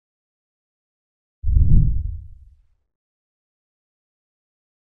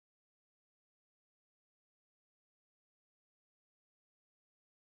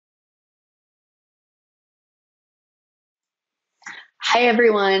Hi,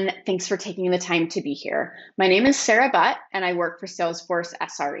 everyone. Thanks for taking the time to be here. My name is Sarah Butt, and I work for Salesforce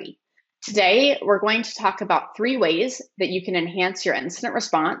SRE. Today, we're going to talk about 3 ways that you can enhance your incident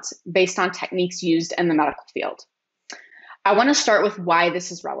response based on techniques used in the medical field. I want to start with why this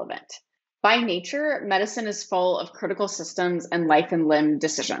is relevant. By nature, medicine is full of critical systems and life and limb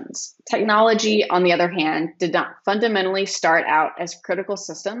decisions. Technology, on the other hand, did not fundamentally start out as critical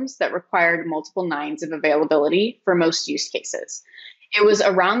systems that required multiple nines of availability for most use cases. It was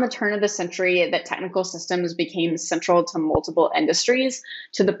around the turn of the century that technical systems became central to multiple industries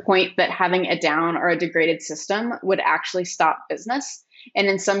to the point that having a down or a degraded system would actually stop business, and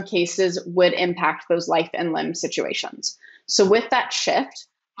in some cases would impact those life and limb situations. So with that shift,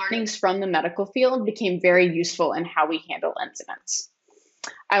 learnings from the medical field became very useful in how we handle incidents.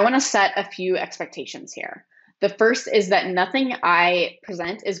 I want to set a few expectations here. The first is that nothing I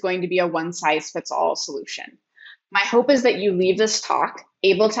present is going to be a one-size-fits-all solution. My hope is that you leave this talk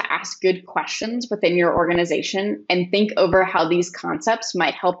able to ask good questions within your organization and think over how these concepts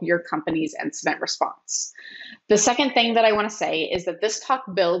might help your company's incident response. The second thing that I want to say is that this talk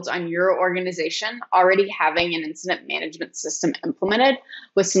builds on your organization already having an incident management system implemented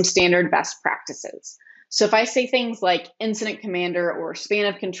with some standard best practices. So if I say things like incident commander or span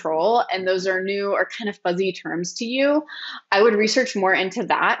of control, and those are new or kind of fuzzy terms to you, I would research more into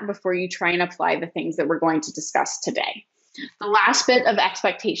that before you try and apply the things that we're going to discuss today. The last bit of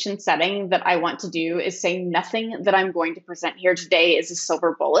expectation setting that I want to do is say nothing that I'm going to present here today is a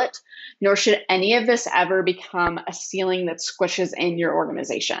silver bullet, nor should any of this ever become a ceiling that squishes in your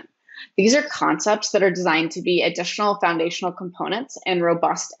organization. These are concepts that are designed to be additional foundational components in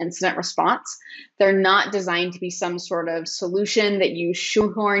robust incident response. They're not designed to be some sort of solution that you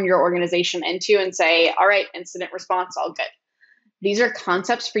shoehorn your organization into and say, all right, incident response, all good. These are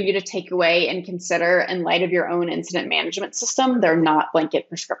concepts for you to take away and consider in light of your own incident management system. They're not blanket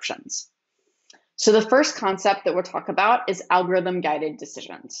prescriptions. So the first concept that we'll talk about is algorithm-guided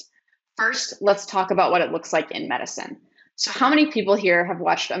decisions. First, let's talk about what it looks like in medicine. So how many people here have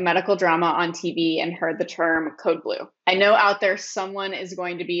watched a medical drama on TV and heard the term code blue? I know out there someone is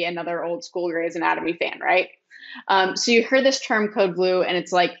going to be another old school Grey's Anatomy fan, right? So you heard this term code blue and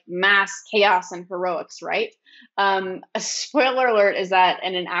it's like mass chaos and heroics, right? A spoiler alert is that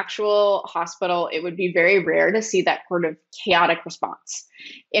in an actual hospital, it would be very rare to see that sort of chaotic response.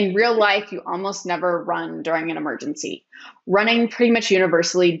 In real life, you almost never run during an emergency. Running pretty much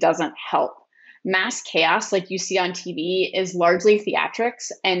universally doesn't help. Mass chaos, like you see on TV, is largely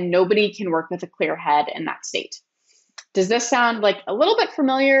theatrics, and nobody can work with a clear head in that state. Does this sound like a little bit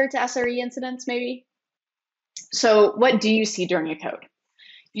familiar to SRE incidents, maybe? So what do you see during a code?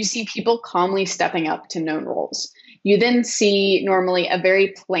 You see people calmly stepping up to known roles. You then see normally a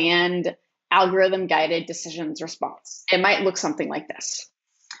very planned algorithm-guided decisions response. It might look something like this.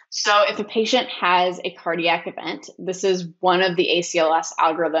 So if a patient has a cardiac event, this is one of the ATLS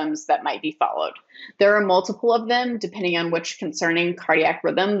algorithms that might be followed. There are multiple of them depending on which concerning cardiac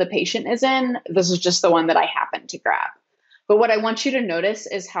rhythm the patient is in. This is just the one that I happened to grab. But what I want you to notice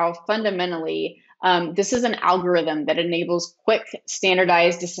is how fundamentally this is an algorithm that enables quick,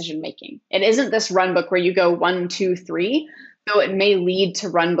 standardized decision-making. It isn't this runbook where you go 1, 2, 3, though it may lead to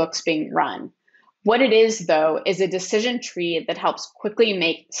runbooks being run. What it is, though, is a decision tree that helps quickly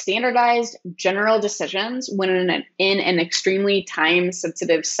make standardized general decisions when in an extremely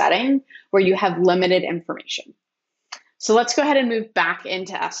time-sensitive setting where you have limited information. So let's go ahead and move back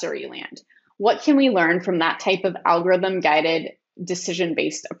into SRE land. What can we learn from that type of algorithm-guided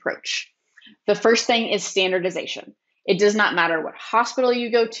decision-based approach? The first thing is standardization. It does not matter what hospital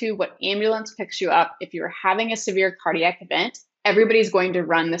you go to, what ambulance picks you up. If you're having a severe cardiac event, everybody's going to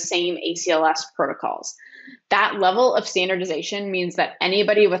run the same ATLS protocols. That level of standardization means that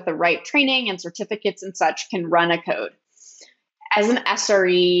anybody with the right training and certificates and such can run a code. As an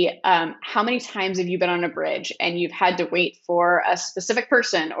SRE, how many times have you been on a bridge and you've had to wait for a specific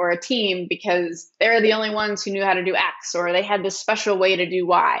person or a team because they're the only ones who knew how to do X, or they had this special way to do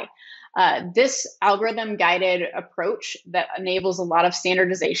Y? This algorithm-guided approach that enables a lot of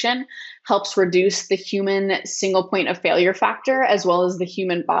standardization helps reduce the human single point of failure factor as well as the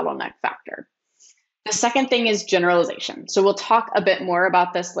human bottleneck factor. The second thing is generalization. So we'll talk a bit more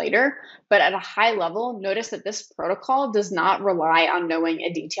about this later, but at a high level, notice that this protocol does not rely on knowing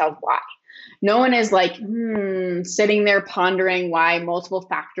a detailed why. No one is like, sitting there pondering why multiple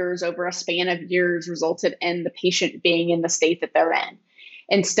factors over a span of years resulted in the patient being in the state that they're in.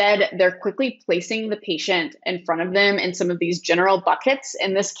 Instead, they're quickly placing the patient in front of them in some of these general buckets,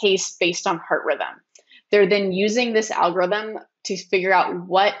 in this case, based on heart rhythm. They're then using this algorithm to figure out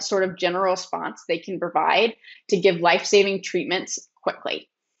what sort of general response they can provide to give life-saving treatments quickly.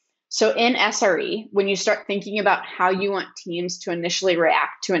 So in SRE, when you start thinking about how you want teams to initially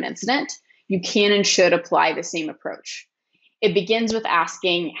react to an incident, you can and should apply the same approach. It begins with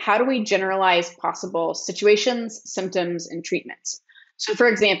asking, how do we generalize possible situations, symptoms, and treatments? So for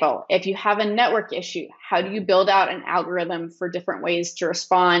example, if you have a network issue, how do you build out an algorithm for different ways to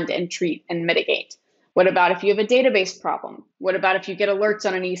respond and treat and mitigate? What about if you have a database problem? What about if you get alerts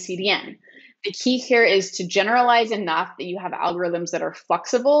on an ECDN? The key here is to generalize enough that you have algorithms that are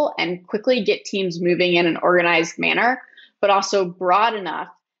flexible and quickly get teams moving in an organized manner, but also broad enough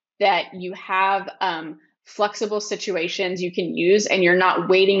that you have flexible situations you can use, and you're not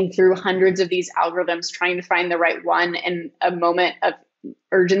wading through hundreds of these algorithms trying to find the right one in a moment of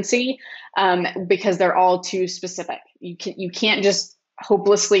urgency, because they're all too specific. You can't just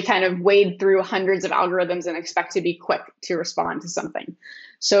hopelessly kind of wade through hundreds of algorithms and expect to be quick to respond to something.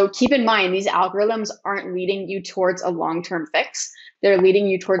 So keep in mind, these algorithms aren't leading you towards a long-term fix. They're leading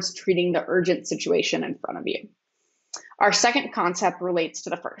you towards treating the urgent situation in front of you. Our second concept relates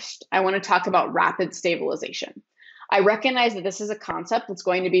to the first. I want to talk about rapid stabilization. I recognize that this is a concept that's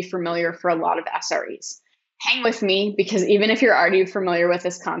going to be familiar for a lot of SREs. Hang with me, because even if you're already familiar with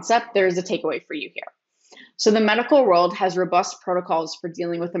this concept, there's a takeaway for you here. So the medical world has robust protocols for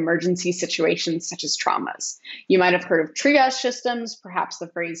dealing with emergency situations such as traumas. You might have heard of triage systems, perhaps the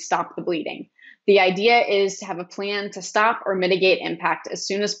phrase stop the bleeding. The idea is to have a plan to stop or mitigate impact as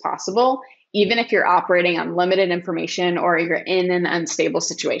soon as possible, even if you're operating on limited information or you're in an unstable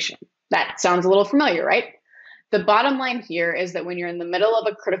situation. That sounds a little familiar, right? The bottom line here is that when you're in the middle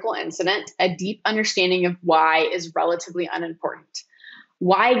of a critical incident, a deep understanding of why is relatively unimportant.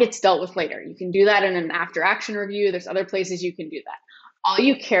 Why gets dealt with later. You can do that in an after action review. There's other places you can do that. All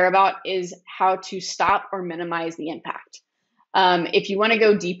you care about is how to stop or minimize the impact. If you want to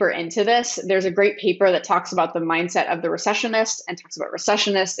go deeper into this, there's a great paper that talks about the mindset of the recessionist and talks about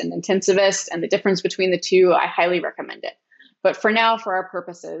recessionist and intensivist and the difference between the two. I highly recommend it. But for now, for our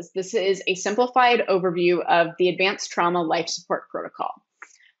purposes, this is a simplified overview of the Advanced Trauma Life Support Protocol.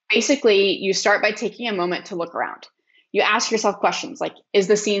 Basically, you start by taking a moment to look around. You ask yourself questions like, is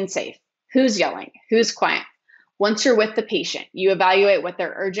the scene safe? Who's yelling? Who's quiet? Once you're with the patient, you evaluate what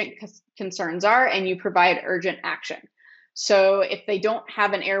their urgent concerns are and you provide urgent action. So if they don't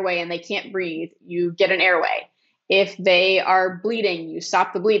have an airway and they can't breathe, you get an airway. If they are bleeding, you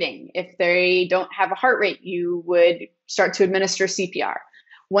stop the bleeding. If they don't have a heart rate, you would start to administer CPR.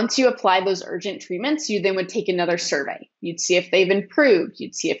 Once you apply those urgent treatments, you then would take another survey. You'd see if they've improved.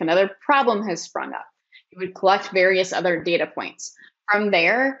 You'd see if another problem has sprung up. You would collect various other data points. From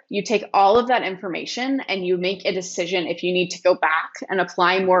there, you take all of that information and you make a decision if you need to go back and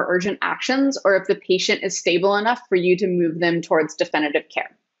apply more urgent actions, or if the patient is stable enough for you to move them towards definitive care.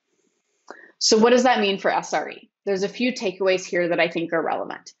 So what does that mean for SRE? There's a few takeaways here that I think are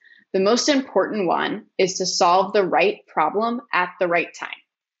relevant. The most important one is to solve the right problem at the right time.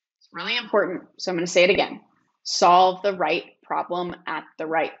 It's really important, so I'm going to say it again. Solve the right problem at the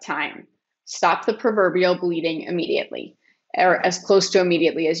right time. Stop the proverbial bleeding immediately, or as close to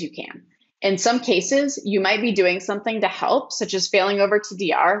immediately as you can. In some cases, you might be doing something to help, such as failing over to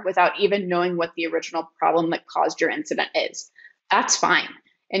DR without even knowing what the original problem that caused your incident is. That's fine.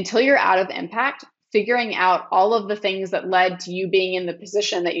 Until you're out of impact, figuring out all of the things that led to you being in the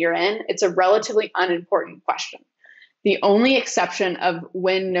position that you're in, it's a relatively unimportant question. The only exception of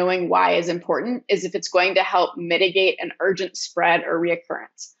when knowing why is important is if it's going to help mitigate an urgent spread or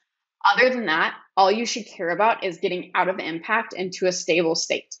reoccurrence. Other than that, all you should care about is getting out of impact into a stable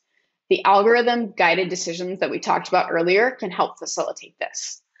state. The algorithm-guided decisions that we talked about earlier can help facilitate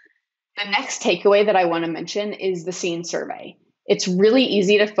this. The next takeaway that I want to mention is the scene survey. It's really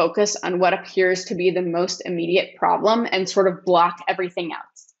easy to focus on what appears to be the most immediate problem and sort of block everything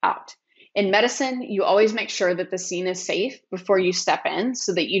else out. In medicine, you always make sure that the scene is safe before you step in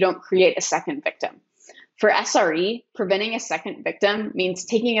so that you don't create a second victim. For SRE, preventing a second victim means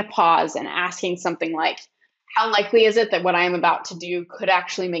taking a pause and asking something like, how likely is it that what I am about to do could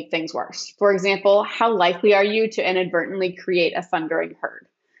actually make things worse? For example, how likely are you to inadvertently create a thundering herd?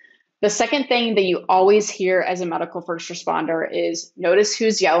 The second thing that you always hear as a medical first responder is notice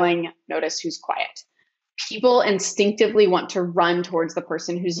who's yelling, notice who's quiet. People instinctively want to run towards the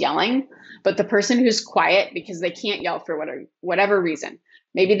person who's yelling, but the person who's quiet because they can't yell for whatever reason.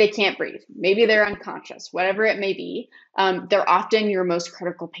 Maybe they can't breathe. Maybe they're unconscious, whatever it may be. They're often your most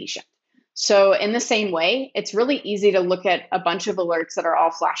critical patient. So in the same way, it's really easy to look at a bunch of alerts that are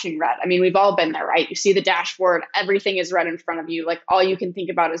all flashing red. I mean, we've all been there, right? You see the dashboard, everything is red in front of you. Like all you can think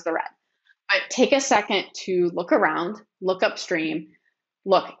about is the red. But take a second to look around, look upstream.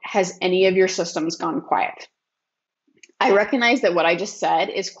 Look, has any of your systems gone quiet? I recognize that what I just said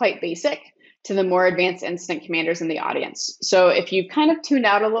is quite basic to the more advanced incident commanders in the audience. So if you've kind of tuned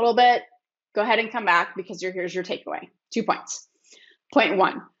out a little bit, go ahead and come back because here's your takeaway. 2 points. Point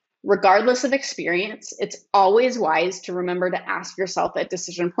 1, regardless of experience, it's always wise to remember to ask yourself at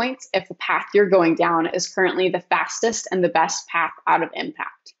decision points if the path you're going down is currently the fastest and the best path out of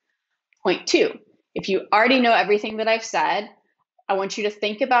impact. Point 2, if you already know everything that I've said, I want you to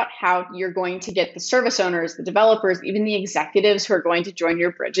think about how you're going to get the service owners, the developers, even the executives who are going to join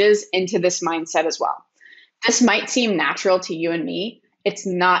your bridges into this mindset as well. This might seem natural to you and me. It's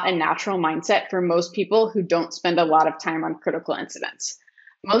not a natural mindset for most people who don't spend a lot of time on critical incidents.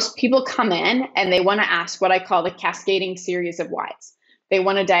 Most people come in and they want to ask what I call the cascading series of whys. They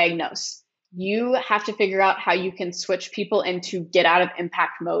want to diagnose. You have to figure out how you can switch people into get out of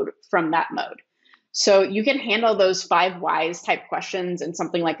impact mode from that mode. So you can handle those 5 whys type questions in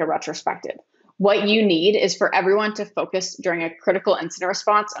something like a retrospective. What you need is for everyone to focus during a critical incident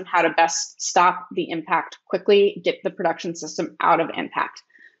response on how to best stop the impact quickly, get the production system out of impact.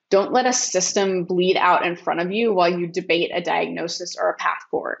 Don't let a system bleed out in front of you while you debate a diagnosis or a path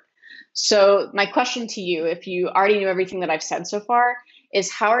forward. So my question to you, if you already knew everything that I've said so far, is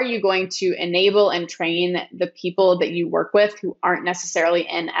how are you going to enable and train the people that you work with who aren't necessarily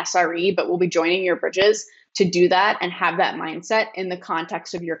in SRE, but will be joining your bridges to do that and have that mindset in the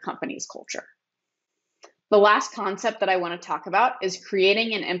context of your company's culture? The last concept that I want to talk about is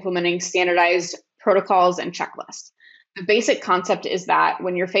creating and implementing standardized protocols and checklists. The basic concept is that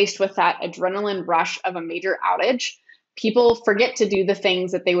when you're faced with that adrenaline rush of a major outage, people forget to do the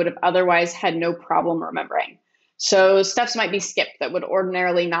things that they would have otherwise had no problem remembering. So steps might be skipped that would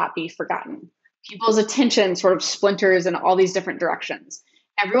ordinarily not be forgotten. People's attention sort of splinters in all these different directions.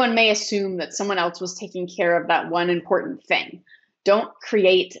 Everyone may assume that someone else was taking care of that one important thing. Don't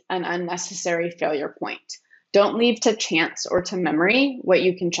create an unnecessary failure point. Don't leave to chance or to memory what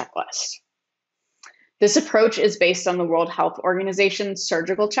you can checklist. This approach is based on the World Health Organization's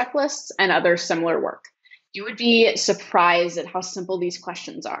surgical checklists and other similar work. You would be surprised at how simple these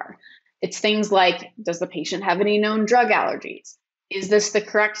questions are. It's things like, does the patient have any known drug allergies? Is this the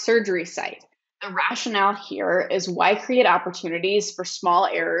correct surgery site? The rationale here is why create opportunities for small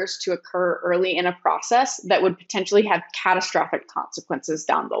errors to occur early in a process that would potentially have catastrophic consequences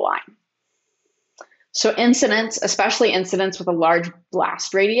down the line. So incidents, especially incidents with a large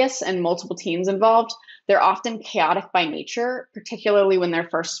blast radius and multiple teams involved, they're often chaotic by nature, particularly when they're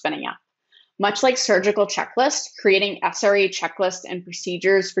first spinning up. Much like surgical checklists, creating SRE checklists and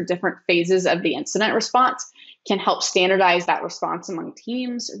procedures for different phases of the incident response can help standardize that response among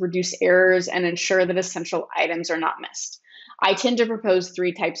teams, reduce errors, and ensure that essential items are not missed. I tend to propose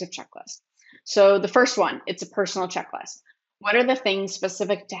 3 types of checklists. So the first one, it's a personal checklist. What are the things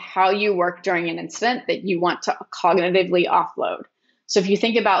specific to how you work during an incident that you want to cognitively offload? So if you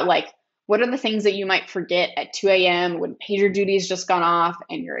think about what are the things that you might forget at 2 a.m. when PagerDuty's just gone off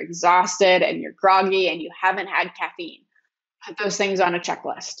and you're exhausted and you're groggy and you haven't had caffeine? Put those things on a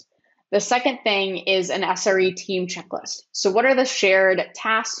checklist. The second thing is an SRE team checklist. So what are the shared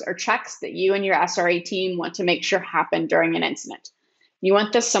tasks or checks that you and your SRE team want to make sure happen during an incident? You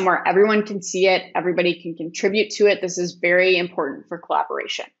want this somewhere everyone can see it, everybody can contribute to it. This is very important for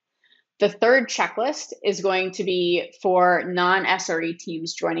collaboration. The third checklist is going to be for non-SRE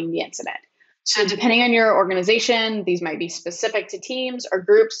teams joining the incident. So depending on your organization, these might be specific to teams or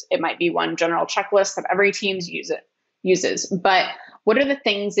groups. It might be one general checklist that every team uses. But what are the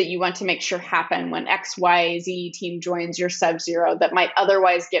things that you want to make sure happen when XYZ team joins your sub-zero that might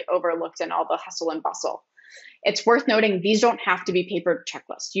otherwise get overlooked in all the hustle and bustle? It's worth noting these don't have to be paper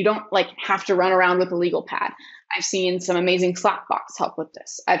checklists. You don't have to run around with a legal pad. I've seen some amazing Slackbox help with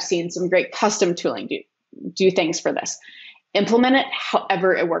this. I've seen some great custom tooling do things for this. Implement it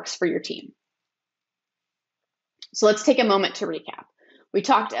however it works for your team. So let's take a moment to recap. We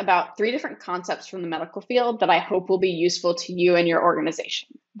talked about 3 different concepts from the medical field that I hope will be useful to you and your organization.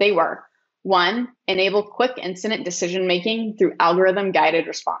 They were 1, enable quick incident decision-making through algorithm-guided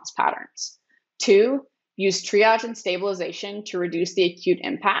response patterns. 2, use triage and stabilization to reduce the acute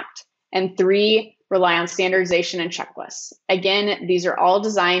impact. And 3, rely on standardization and checklists. Again, these are all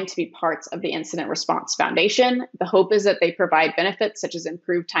designed to be parts of the incident response foundation. The hope is that they provide benefits such as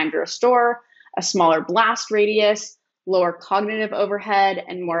improved time to restore, a smaller blast radius, lower cognitive overhead,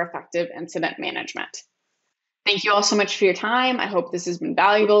 and more effective incident management. Thank you all so much for your time. I hope this has been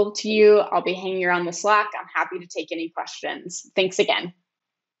valuable to you. I'll be hanging around the Slack. I'm happy to take any questions. Thanks again.